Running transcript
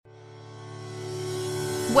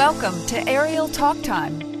Welcome to AYRIAL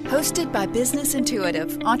TalkTime, hosted by business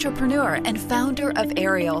intuitive, entrepreneur, and founder of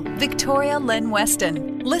AYRIAL, Victoria Lynn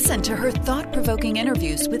Weston. Listen to her thought-provoking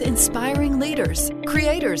interviews with inspiring leaders,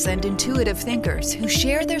 creators, and intuitive thinkers who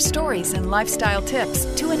share their stories and lifestyle tips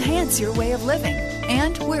to enhance your way of living.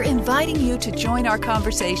 And we're inviting you to join our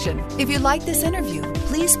conversation. If you like this interview,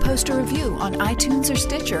 please post a review on iTunes or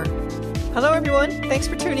Stitcher. Hello, everyone. Thanks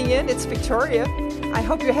for tuning in. It's Victoria. I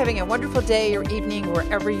hope you're having a wonderful day or evening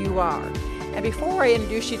wherever you are. And before I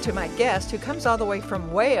introduce you to my guest, who comes all the way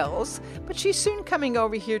from Wales, but she's soon coming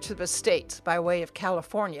over here to the States by way of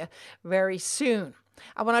California very soon,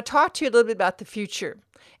 I want to talk to you a little bit about the future.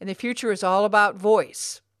 And the future is all about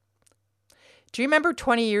voice. Do you remember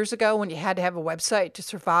 20 years ago when you had to have a website to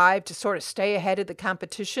survive, to sort of stay ahead of the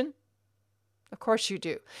competition? Of course you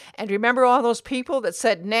do. And remember all those people that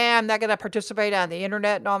said, nah, I'm not going to participate on the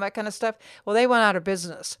internet and all that kind of stuff? Well, they went out of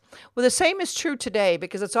business. Well, the same is true today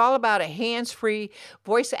because it's all about a hands-free,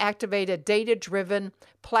 voice-activated, data-driven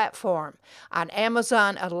platform on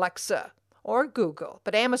Amazon Alexa or Google.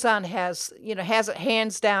 But Amazon has it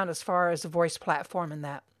hands down as far as the voice platform in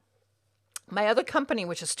that. My other company,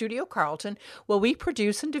 which is Studio Carlton, we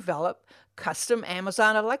produce and develop custom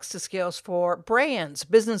Amazon Alexa skills for brands,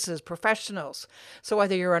 businesses, professionals. So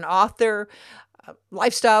whether you're an author, a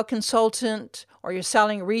lifestyle consultant, or you're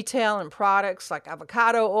selling retail and products like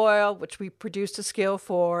avocado oil, which we produced a skill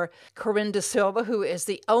for Corinne De Silva, who is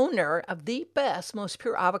the owner of the best, most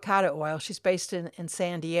pure avocado oil. She's based in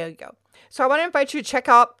San Diego. So I want to invite you to check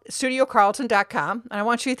out studiocarlton.com, and I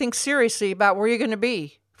want you to think seriously about where you're going to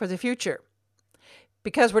be for the future.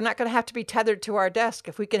 Because we're not going to have to be tethered to our desk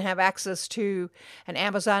if we can have access to an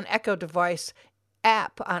Amazon Echo device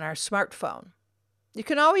app on our smartphone. You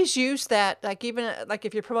can always use that, like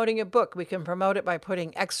if you're promoting a book, we can promote it by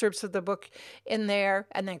putting excerpts of the book in there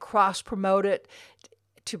and then cross-promote it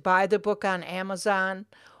to buy the book on Amazon.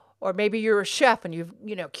 Or maybe you're a chef and you've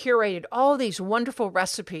curated all these wonderful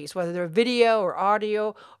recipes, whether they're video or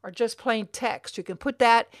audio or just plain text. You can put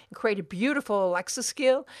that and create a beautiful Alexa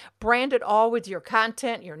skill, brand it all with your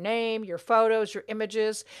content, your name, your photos, your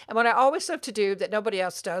images. And what I always love to do that nobody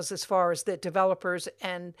else does as far as the developers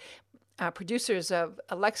and producers of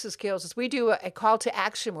Alexa skills is we do a call to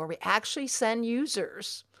action where we actually send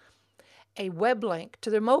users a web link to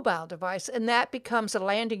their mobile device, and that becomes a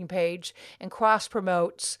landing page and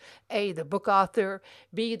cross-promotes A, the book author,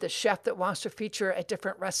 B, the chef that wants to feature a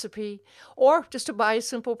different recipe, or just to buy a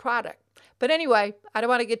simple product. But anyway, I don't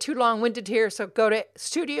want to get too long-winded here, so go to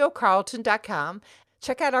studiocarlton.com.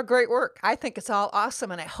 Check out our great work. I think it's all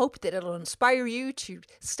awesome, and I hope that it'll inspire you to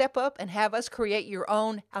step up and have us create your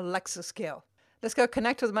own Alexa skill. Let's go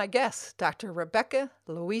connect with my guest, Dr. Rebecca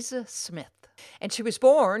Louisa Smith. And she was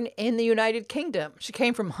born in the United Kingdom. She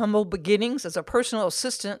came from humble beginnings as a personal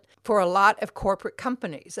assistant for a lot of corporate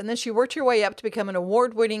companies. And then she worked her way up to become an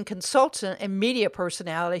award-winning consultant and media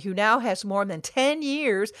personality who now has more than 10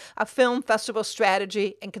 years of film festival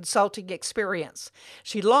strategy and consulting experience.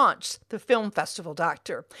 She launched the Film Festival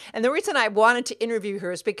Doctor. And the reason I wanted to interview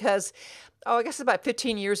her is because I guess about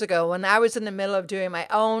 15 years ago, when I was in the middle of doing my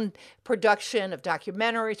own production of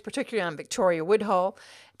documentaries, particularly on Victoria Woodhull,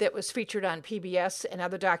 that was featured on PBS and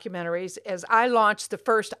other documentaries, as I launched the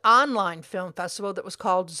first online film festival that was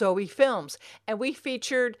called Zoe Films. And we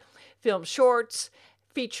featured film shorts,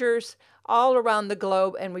 features all around the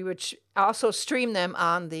globe, and we would also stream them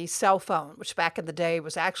on the cell phone, which back in the day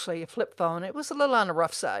was actually a flip phone. It was a little on the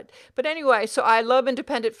rough side. But anyway, so I love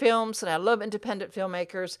independent films, and I love independent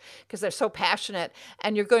filmmakers because they're so passionate.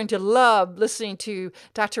 And you're going to love listening to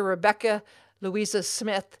Dr. Rebecca Louisa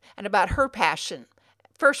Smith and about her passion.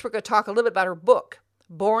 First, we're going to talk a little bit about her book,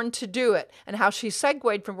 Born to Do It, and how she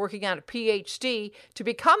segued from working on a PhD to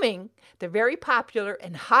becoming the very popular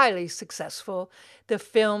and highly successful The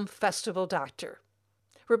Film Festival Doctor.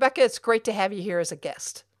 Rebecca, it's great to have you here as a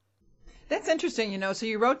guest. That's interesting, so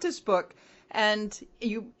you wrote this book, and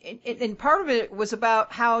part of it was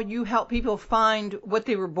about how you help people find what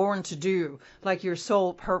they were born to do, like your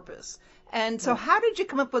soul purpose. And so how did you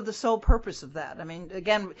come up with the sole purpose of that? I mean,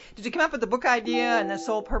 again, did you come up with the book idea and the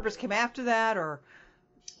sole purpose came after that, or?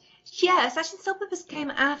 Yes, actually, soul purpose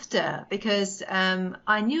came after because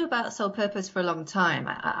I knew about soul purpose for a long time.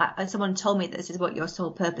 Someone told me this is what your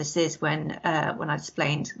soul purpose is when I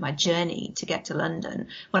explained my journey to get to London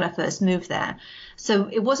when I first moved there. So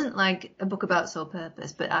it wasn't like a book about soul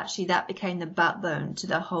purpose, but actually that became the backbone to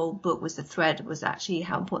the whole book. Was the thread was actually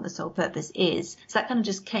how important the soul purpose is. So that kind of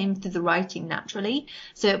just came through the writing naturally.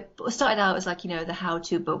 So it started out as like the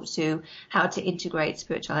how-to book to how to integrate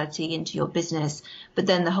spirituality into your business, but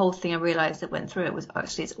then the whole whole thing I realized that went through it was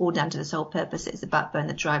actually it's all down to the soul purpose. It's the backbone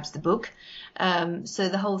that drives the book. So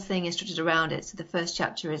the whole thing is structured around it. So the first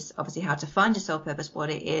chapter is obviously how to find your soul purpose, what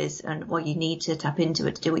it is, and what you need to tap into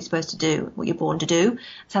it to do what you're supposed to do, what you're born to do.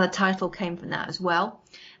 That's how the title came from that as well.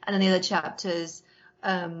 And then the other chapters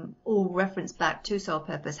all reference back to soul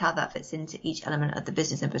purpose, how that fits into each element of the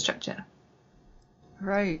business infrastructure.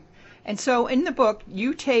 Right. And so in the book,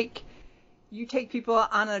 you take people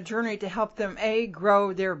on a journey to help them,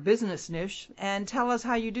 grow their business niche, and tell us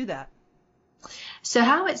how you do that. So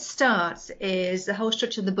how it starts is the whole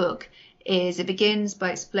structure of the book is it begins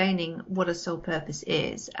by explaining what a soul purpose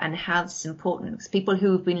is and how this is important. Because people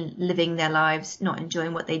who've been living their lives not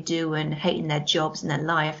enjoying what they do and hating their jobs and their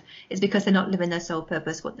life is because they're not living their soul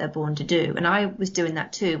purpose, what they're born to do. And I was doing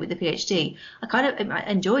that too with the PhD. I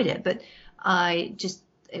enjoyed it, but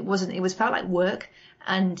it felt like work.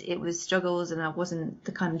 And it was struggles, and I wasn't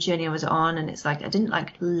the kind of journey I was on. And it's like I didn't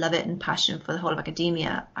love it and passion for the whole of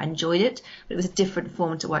academia. I enjoyed it, but it was a different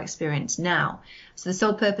form to what I experience now. So the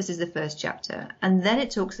soul purpose is the first chapter, and then it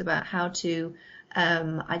talks about how to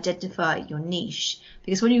identify your niche.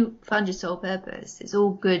 Because when you find your soul purpose, it's all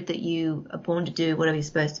good that you are born to do whatever you're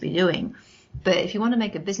supposed to be doing, but if you want to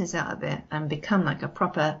make a business out of it and become like a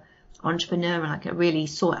proper entrepreneur and like a really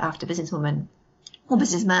sought after businesswoman or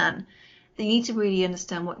businessman, you need to really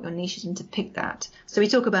understand what your niche is and to pick that. So we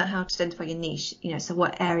talk about how to identify your niche, so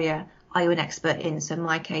what area are you an expert in? So in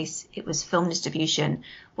my case, it was film distribution.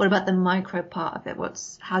 What about the micro part of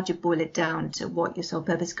it? How do you boil it down to what your soul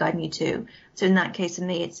purpose is guiding you to? So in that case, for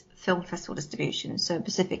me, it's film festival distribution, so a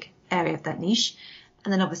specific area of that niche.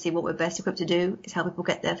 And then obviously what we're best equipped to do is help people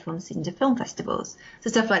get their films seen to film festivals. So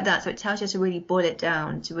stuff like that. So it tells you to really boil it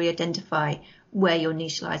down, to really identify where your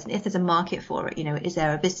niche lies. And if there's a market for it, is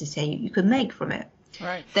there a business here you can make from it?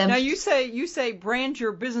 Right. Now you say brand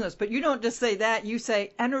your business, but you don't just say that. You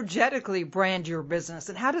say energetically brand your business.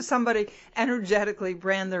 And how does somebody energetically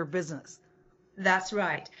brand their business? That's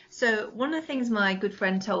right. So one of the things my good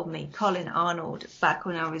friend told me, Colin Arnold, back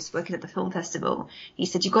when I was working at the film festival, he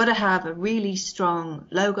said, you've got to have a really strong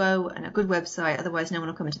logo and a good website, otherwise no one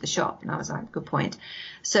will come into the shop. And I was like, good point.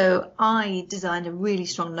 So I designed a really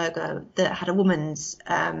strong logo that had a woman's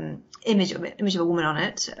image of a woman on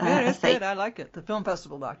it. Yeah, that's good. I like it. The film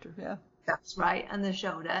festival doctor. Yeah. That's right. And the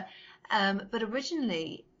shoulder. But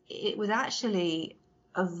originally it was actually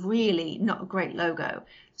a really not a great logo.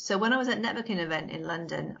 So when I was at a networking event in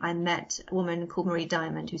London, I met a woman called Marie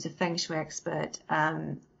Diamond, who's a Feng Shui expert.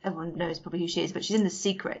 Everyone knows probably who she is, but she's in The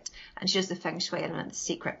Secret, and she does the Feng Shui element of The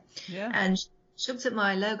Secret. Yeah. And she looked at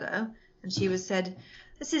my logo, and she said,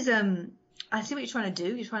 "This is I see what you're trying to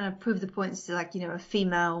do. You're trying to prove the points to a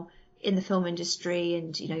female in the film industry,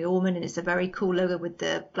 and you're a woman, and it's a very cool logo with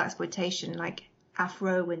the blaxploitation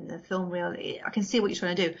afro in the film reel. I can see what you're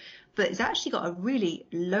trying to do, but it's actually got a really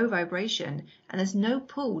low vibration and there's no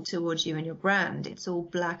pull towards you and your brand. It's all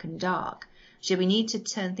black and dark. So we need to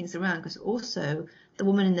turn things around, because also the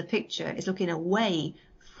woman in the picture is looking away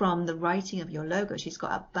from the writing of your logo. She's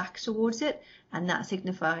got her back towards it, and that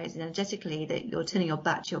signifies energetically that you're turning your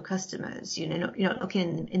back to your customers. You're not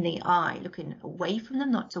looking in the eye, looking away from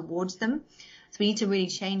them, not towards them. So we need to really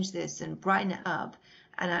change this and brighten it up,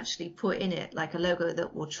 and actually put in it like a logo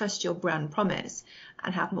that will trust your brand promise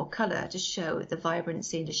and have more color to show the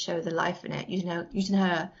vibrancy and to show the life in it, using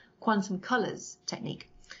her quantum colors technique.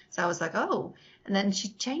 So I was like, oh, and then she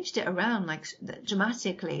changed it around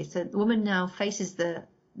dramatically. So the woman now faces the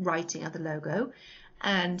writing of the logo,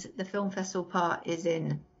 and the film festival part is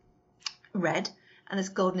in red, and there's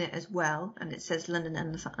gold in it as well, and it says London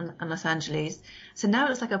and Los Angeles. So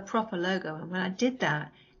now it's like a proper logo. And when I did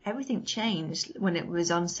that, everything changed. When it was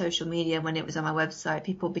on social media, when it was on my website,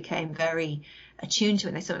 people became very attuned to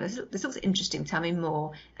it. And they thought, this looks interesting, tell me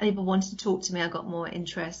more. And people wanted to talk to me. I got more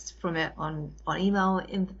interest from it on email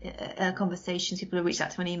conversations. People have reached out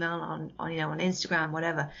to me on email, on Instagram,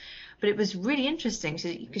 whatever. But it was really interesting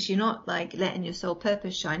because you're not letting your soul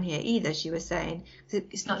purpose shine here either, she was saying.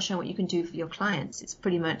 It's not showing what you can do for your clients. It's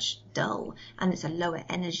pretty much dull and it's a lower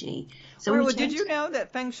energy. So well, did you know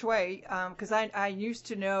that Feng Shui, because I used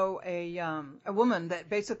to know a woman that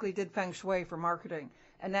basically did Feng Shui for marketing.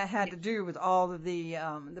 And that had to do with all of the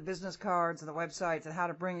business cards and the websites and how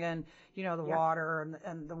to bring in, the water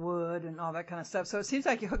and the wood and all that kind of stuff. So it seems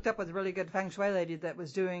like you hooked up with a really good Feng Shui lady that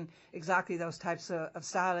was doing exactly those types of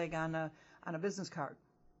styling on a business card.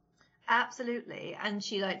 Absolutely. And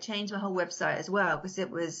she changed my whole website as well, because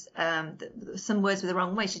it was some words were the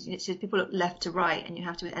wrong way. People look left to right, and you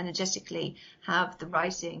have to energetically have the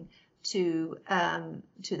writing to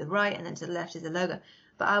the right, and then to the left is the logo.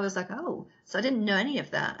 But I was like, oh, so I didn't know any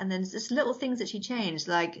of that. And then there's just little things that she changed,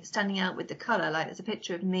 like standing out with the color. Like there's a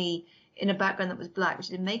picture of me in a background that was black, which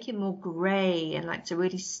did make it more gray and like to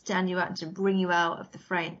really stand you out and to bring you out of the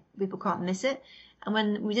frame. People can't miss it. And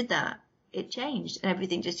when we did that, it changed, and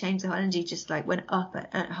everything just changed. The whole energy just like went up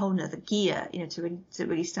a whole nother gear, you know, to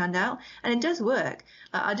really stand out. And it does work.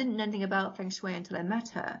 I didn't know anything about Feng Shui until I met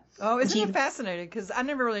her. Oh, isn't it fascinating? Because I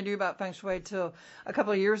never really knew about Feng Shui till a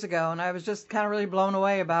couple of years ago, and I was just kind of really blown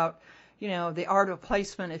away about, you know, the art of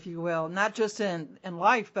placement, if you will, not just in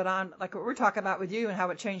life, but on like what we're talking about with you and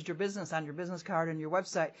how it changed your business on your business card and your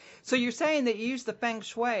website. So you're saying that you use the Feng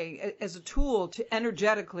Shui as a tool to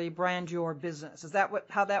energetically brand your business. Is that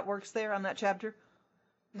how that works there on that chapter?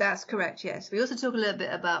 That's correct, yes. We also talk a little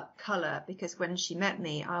bit about color, because when she met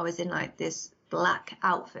me, I was in like this black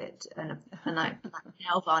outfit and like black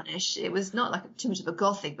nail varnish. It was not like too much of a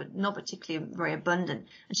gothic, but not particularly very abundant.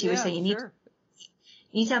 And she was saying, you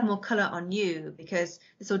need to have more color on you, because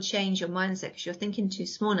this will change your mindset, because you're thinking too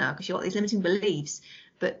small now, because you've got these limiting beliefs.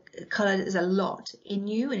 But color is a lot in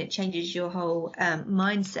you, and it changes your whole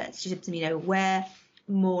mindset. So you have to, you know, wear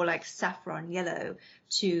more like saffron yellow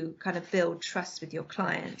to kind of build trust with your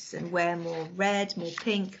clients, and wear more red, more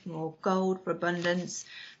pink, more gold for abundance,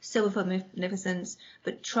 silver for magnificence.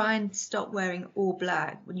 But try and stop wearing all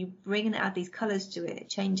black. When you bring and add these colors to it, it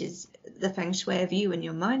changes the feng shui of you and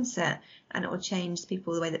your mindset, and it will change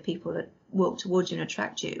people, the way that people walk towards you and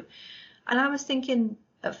attract you. And I was thinking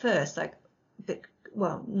at first, like,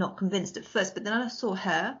 well, not convinced at first, but then I saw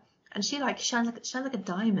her, and she like shines like a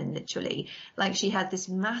diamond, literally. Like she had this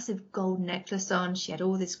massive gold necklace on. She had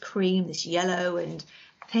all this cream, this yellow and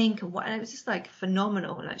pink and white, and it was just like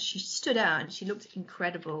phenomenal. Like she stood out and she looked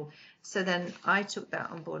incredible. So then I took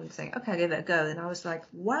that on board and saying, okay, I'll give it a go. And I was like,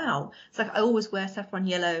 wow. It's like I always wear saffron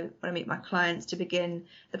yellow when I meet my clients to begin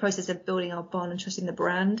the process of building our bond and trusting the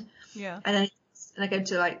brand. Yeah. And then I go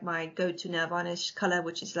to like my go-to nail varnish color,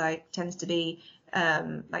 which is like tends to be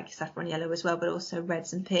like saffron yellow as well, but also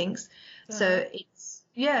reds and pinks. So it's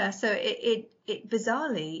so it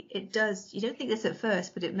bizarrely it does. You don't think this at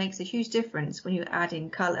first, but it makes a huge difference when you add in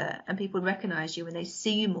color, and people recognize you when they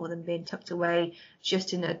see you more than being tucked away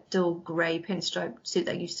just in a dull grey pinstripe suit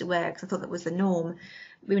that I used to wear, because I thought that was the norm.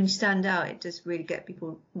 When you stand out, it does really get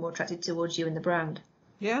people more attracted towards you and the brand.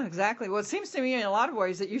 Yeah, exactly. Well, it seems to me in a lot of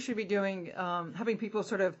ways that you should be doing having people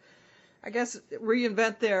sort of, I guess,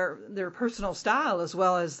 reinvent their personal style, as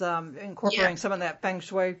well as incorporating some of that feng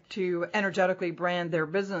shui to energetically brand their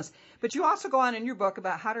business. But you also go on in your book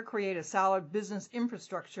about how to create a solid business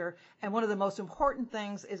infrastructure. And one of the most important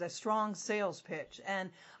things is a strong sales pitch. And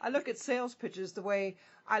I look at sales pitches the way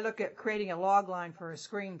I look at creating a log line for a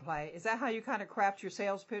screenplay. Is that how you kind of craft your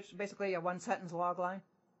sales pitch? Basically a one-sentence log line?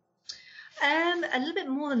 A little bit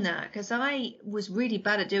more than that, because I was really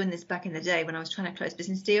bad at doing this back in the day when I was trying to close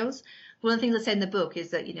business deals. One of the things I say in the book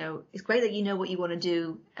is that, you know, it's great that you know what you want to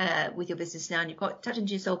do with your business now, and you've got touch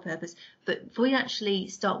into your soul purpose. But before you actually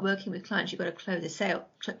start working with clients, you've got to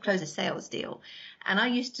close a sales deal. And I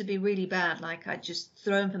used to be really bad. Like I'd just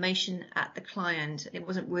throw information at the client. It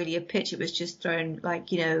wasn't really a pitch. It was just throwing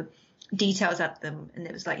like, you know, details at them. And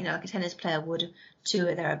it was like, you know, like a tennis player would to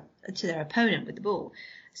their opponent with the ball.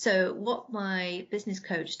 So what my business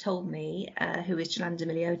coach told me, who is Jolanda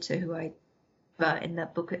Miliota, who I in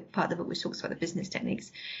that book, part of the book which talks about the business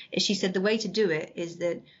techniques, is she said the way to do it is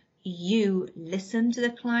that you listen to the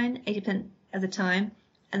client 80% of the time,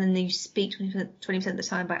 and then you speak 20% of the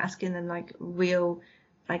time by asking them like real,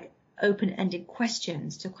 like open-ended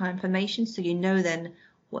questions to acquire information, so you know then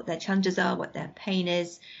what their challenges are, what their pain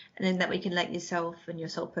is, and then that way you can let yourself and your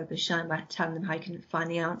soul purpose shine by telling them how you can find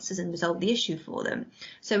the answers and resolve the issue for them.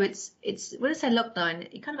 So it's when I say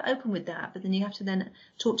lockdown, you kind of open with that, but then you have to then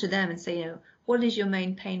talk to them and say, you know, what is your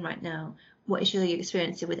main pain right now? What issue are you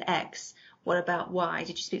experiencing with X? What about Y?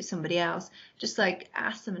 Did you speak to somebody else? Just like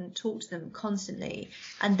ask them and talk to them constantly,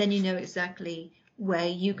 and then you know exactly where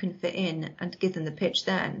you can fit in and give them the pitch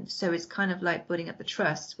then. So it's kind of like building up the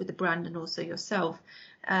trust with the brand and also yourself.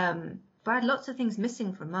 But I had lots of things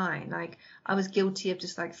missing from mine. Like I was guilty of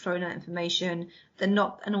just like throwing out information, and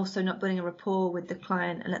also not building a rapport with the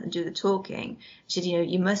client and let them do the talking. She said, you know,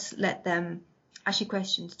 you must let them ask you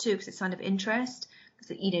questions too, because it's a sign of interest.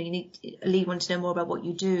 Because, you know, you need a lead want to know more about what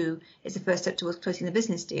you do. It's the first step towards closing the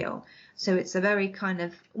business deal. So it's a very kind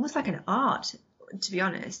of almost like an art, to be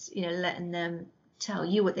honest, you know, letting them tell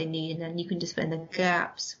you what they need, and then you can just fill in the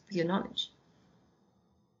gaps with your knowledge.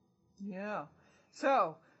 Yeah.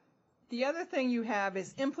 So the other thing you have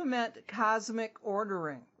is implement cosmic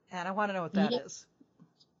ordering, and I want to know what that is.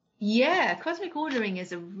 Yeah, cosmic ordering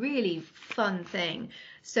is a really fun thing.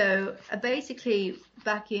 So basically,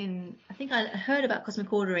 I think I heard about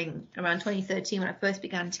cosmic ordering around 2013 when I first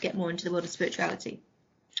began to get more into the world of spirituality.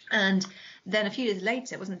 And then a few years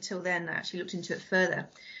later, it wasn't until then I actually looked into it further.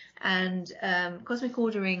 And cosmic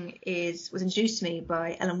ordering was introduced to me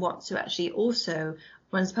by Ellen Watts, who actually also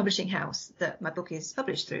runs a publishing house that my book is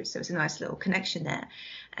published through. So it's a nice little connection there.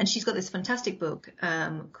 And she's got this fantastic book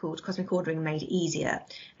called Cosmic Ordering Made Easier.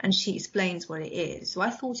 And she explains what it is. So I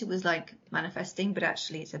thought it was like manifesting, but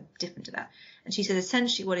actually it's different to that. And she said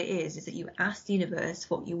essentially what it is that you ask the universe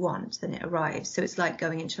what you want, then it arrives. So it's like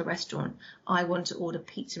going into a restaurant. I want to order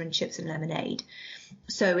pizza and chips and lemonade.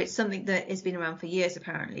 So it's something that has been around for years,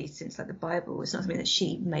 apparently, since like the Bible. It's not something that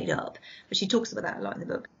she made up, but she talks about that a lot in the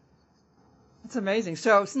book. That's amazing.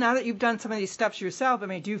 So now that you've done some of these steps yourself, I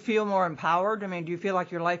mean, do you feel more empowered? I mean, do you feel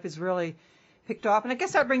like your life is really picked off? And I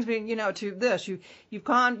guess that brings me, to this. You've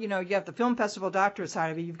gone, you have the film festival doctorate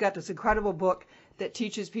side of it. You've got this incredible book that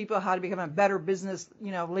teaches people how to become a better business,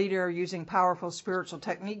 leader using powerful spiritual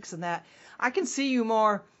techniques and that. I can see you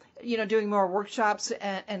more, doing more workshops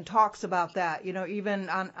and talks about that, even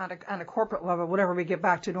on a corporate level, whenever we get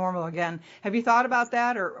back to normal again. Have you thought about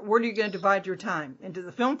that, or where are you going to divide your time? Into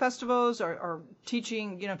the film festivals or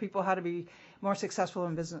teaching, people how to be more successful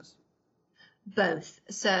in business? Both.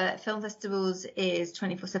 So film festivals is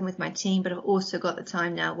 24/7 with my team, but I've also got the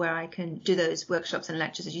time now where I can do those workshops and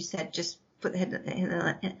lectures, as you said, just put the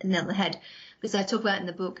nail on the head, because I talk about in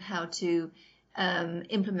the book how to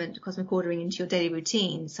implement cosmic ordering into your daily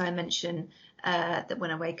routine. So I mention that when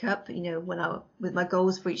I wake up, with my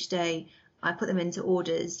goals for each day, I put them into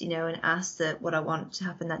orders, and ask that what I want to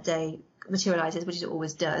happen that day materializes, which it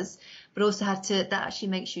always does, but also that actually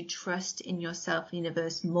makes you trust in yourself and the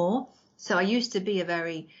universe more. So I used to be a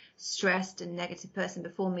very stressed and negative person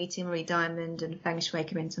before meeting Marie Diamond and Feng Shui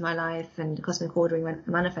came into my life and cosmic ordering went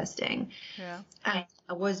manifesting. Yeah. And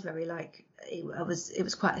I was very it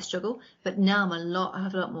was quite a struggle, but now I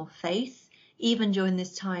have a lot more faith. Even during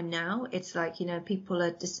this time now, it's like, people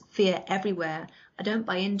are just fear everywhere. I don't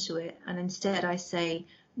buy into it. And instead I say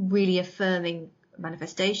really affirming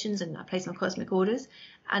manifestations and I place my cosmic orders.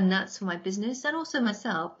 And that's for my business and also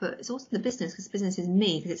myself, but it's also the business because business is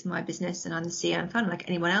me, because it's my business and I'm the CEO and founder like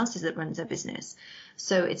anyone else's that runs their business.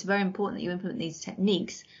 So it's very important that you implement these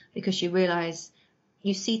techniques because you realize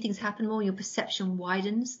you see things happen more, your perception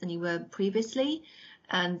widens than you were previously.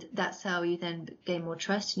 And that's how you then gain more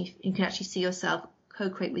trust and you can actually see yourself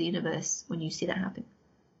co-create with the universe when you see that happen.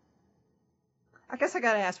 I guess I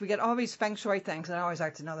got to ask, we get all these Feng Shui things, and I always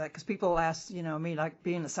like to know that because people ask, me, like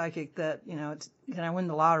being a psychic, that, can I win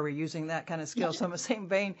the lottery using that kind of skill? So in the same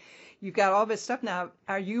vein, you've got all this stuff now.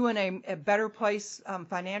 Are you in a better place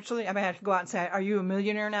financially? I mean, I have to go out and say, are you a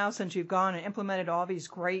millionaire now since you've gone and implemented all these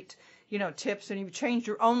great, tips and you've changed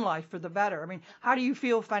your own life for the better? I mean, how do you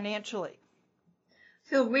feel financially?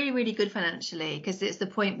 Feel really, really good financially because it's the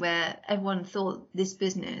point where everyone thought this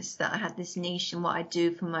business, that I had this niche and what I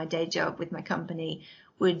do for my day job with my company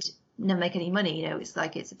would never make any money. It's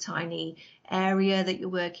like it's a tiny area that you're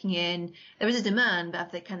working in. There is a demand,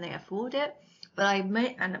 but can they afford it? But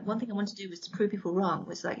and one thing I wanted to do was to prove people wrong,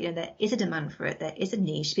 was like, there is a demand for it. There is a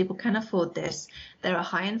niche. People can afford this. There are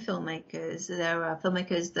high-end filmmakers. There are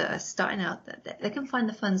filmmakers that are starting out that they can find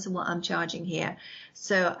the funds for what I'm charging here.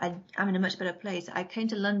 So I'm in a much better place. I came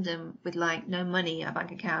to London with no money, a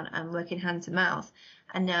bank account, and working hand to mouth.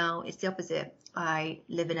 And now it's the opposite. I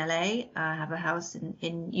live in LA, I have a house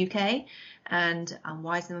in UK, and I'm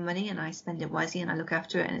wise with my money and I spend it wisely and I look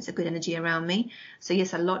after it and it's a good energy around me. So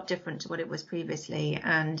yes, a lot different to what it was previously,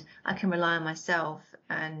 and I can rely on myself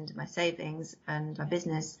and my savings and my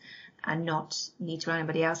business and not need to rely on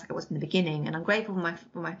anybody else like I was in the beginning. And I'm grateful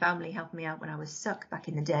for my family helping me out when I was stuck back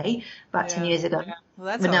in the day, about 10 years ago. Yeah. Well,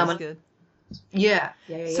 that's always good. Yeah.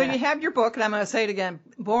 So you have your book, and I'm going to say it again,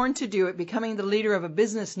 Born to Do It, Becoming the Leader of a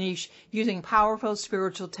Business Niche Using Powerful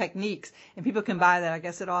Spiritual Techniques. And people can buy that, I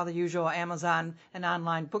guess, at all the usual Amazon and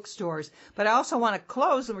online bookstores. But I also want to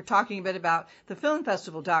close, and we're talking a bit about the Film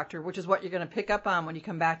Festival Doctor, which is what you're going to pick up on when you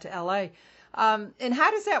come back to LA. And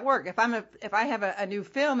how does that work? If I have a new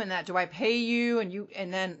film in that, do I pay you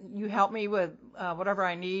and then you help me with whatever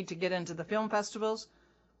I need to get into the film festivals?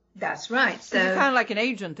 That's right. So you're kind of like an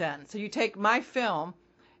agent then. So you take my film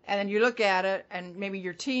and then you look at it and maybe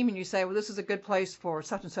your team and you say, well, this is a good place for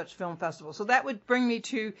such and such film festival. So that would bring me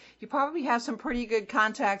to, you probably have some pretty good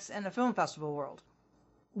contacts in the film festival world.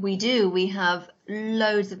 We do. We have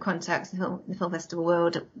loads of contacts in the film festival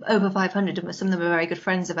world, over 500 of them. Some of them are very good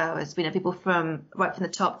friends of ours. We know people from right from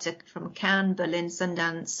the top from Cannes, Berlin,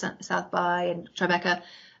 Sundance, South by and Tribeca.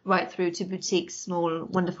 right through to boutique, small,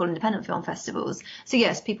 wonderful independent film festivals. So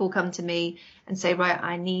yes, people come to me and say, right,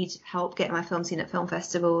 I need help getting my film seen at film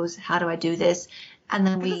festivals. How do I do this? And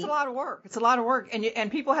then it's a lot of work. It's a lot of work. And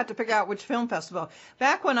people have to figure out which film festival.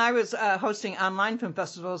 Back when I was hosting online film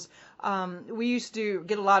festivals, we used to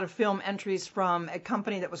get a lot of film entries from a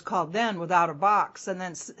company that was called then Without a Box. And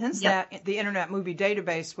then since that, the Internet Movie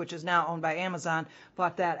Database, which is now owned by Amazon,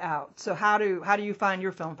 bought that out. So how do you find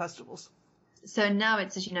your film festivals? So now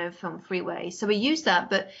it's, as you know, Film Freeway. So we use that,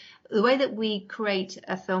 but the way that we create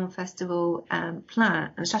a film festival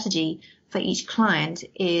plan and strategy for each client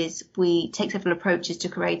is we take several approaches to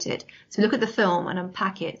create it. So we look at the film and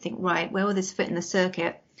unpack it, think, right, where will this fit in the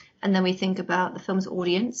circuit? And then we think about the film's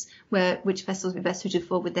audience, which festivals would be best suited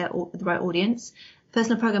for with the right audience.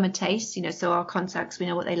 Personal program and taste, so our contacts, we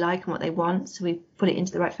know what they like and what they want. So we put it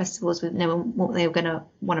into the right festivals with knowing what they're going to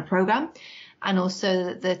want to program. And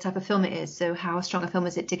also the type of film it is. So how strong a film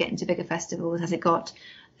is it to get into bigger festivals? Has it got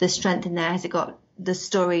the strength in there? Has it got the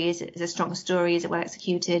story? Is it a strong story? Is it well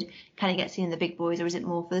executed? Can it get seen in the big boys, or is it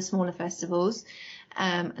more for the smaller festivals?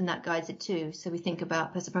 And that guides it too. So we think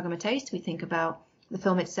about personal program and taste. We think about the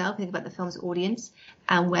film itself. We think about the film's audience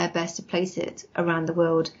and where best to place it around the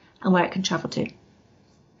world and where it can travel to.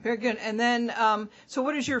 Very good. And then, so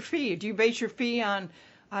what is your fee? Do you base your fee on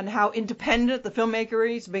how independent the filmmaker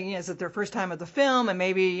is, being as it their first time at the film, and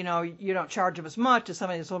maybe, you don't charge them as much as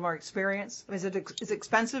somebody that's a little more experienced? Is it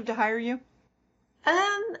expensive to hire you?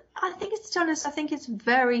 I think to be honest, I think it's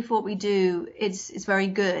for what we do, it's very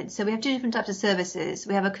good. So we have two different types of services.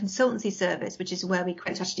 We have a consultancy service, which is where we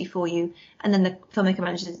create strategy for you, and then the filmmaker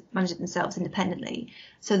manage it themselves independently.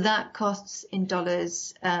 So that costs in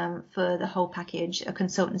dollars for the whole package, a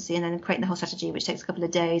consultancy, and then creating the whole strategy, which takes a couple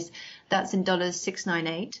of days. That's in dollars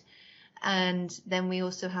 $698. And then we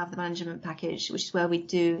also have the management package, which is where we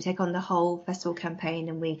take on the whole festival campaign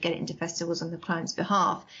and we get it into festivals on the client's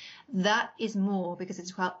behalf. That is more because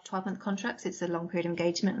it's 12-month contracts. It's a long period of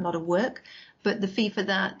engagement, a lot of work. But the fee for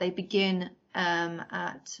that, they begin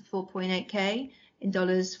at $4.8K in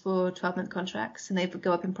dollars for 12-month contracts, and they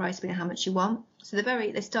go up in price depending on how much you want. So they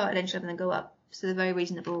start at entry level and then go up. So they're very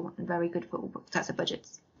reasonable and very good for all types of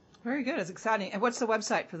budgets. Very good. It's exciting. And what's the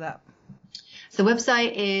website for that? So the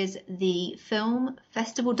website is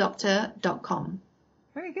thefilmfestivaldoctor.com.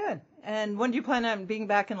 Very good. And when do you plan on being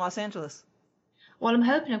back in Los Angeles? Well, I'm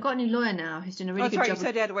hoping. I've got a new lawyer now who's doing a really good job. You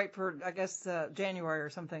said you had to wait for, I guess, January or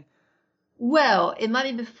something. Well, it might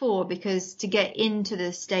be before, because to get into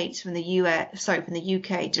the States from the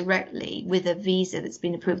UK directly with a visa that's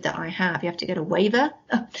been approved that I have, you have to get a waiver.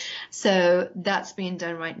 So that's being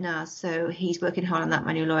done right now. So he's working hard on that,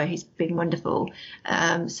 my new lawyer. He's been wonderful.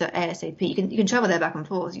 So ASAP, you can travel there back and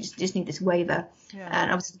forth. You just need this waiver. Yeah.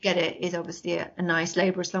 And obviously to get it is obviously a nice,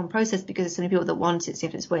 laborious, long process because there's so many people that want it, so you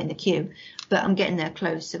have to just wait in the queue. But I'm getting there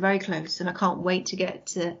close, so very close. And I can't wait to get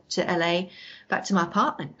to LA, back to my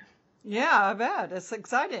apartment. Yeah, I bet. It's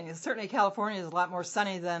exciting. It's certainly California is a lot more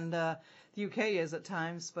sunny than the UK is at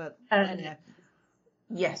times, but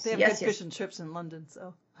yes, they have good fish and chips in London,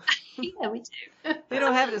 so. Yeah, we do. They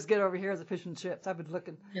don't have it as good over here as the fish and chips. I've been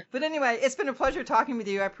looking. Yeah. But anyway, it's been a pleasure talking with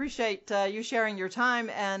you. I appreciate you sharing your time,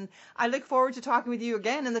 and I look forward to talking with you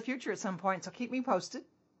again in the future at some point, so keep me posted.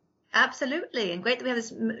 Absolutely, and great that we have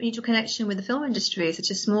this mutual connection with the film industry. It's such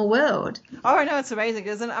a small world. Oh, I know, it's amazing,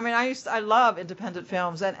 isn't it? I mean, I love independent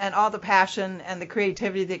films and all the passion and the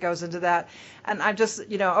creativity that goes into that. And I just,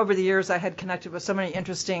 over the years, I had connected with so many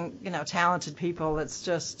interesting, talented people. It's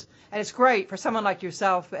just, and it's great for someone like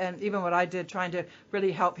yourself, and even what I did, trying to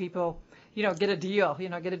really help people, get a deal,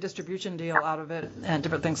 get a distribution deal out of it and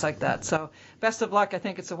different things like that. So best of luck. I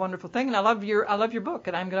think it's a wonderful thing, and I love your book,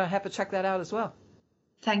 and I'm going to have to check that out as well.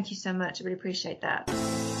 Thank you so much. I really appreciate that.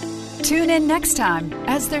 Tune in next time,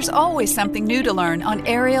 as there's always something new to learn on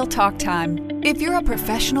AYRIAL TalkTime. If you're a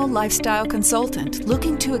professional lifestyle consultant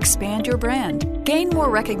looking to expand your brand, gain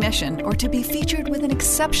more recognition, or to be featured with an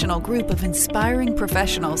exceptional group of inspiring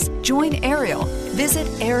professionals, join AYRIAL. Visit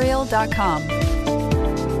AYRIAL.com.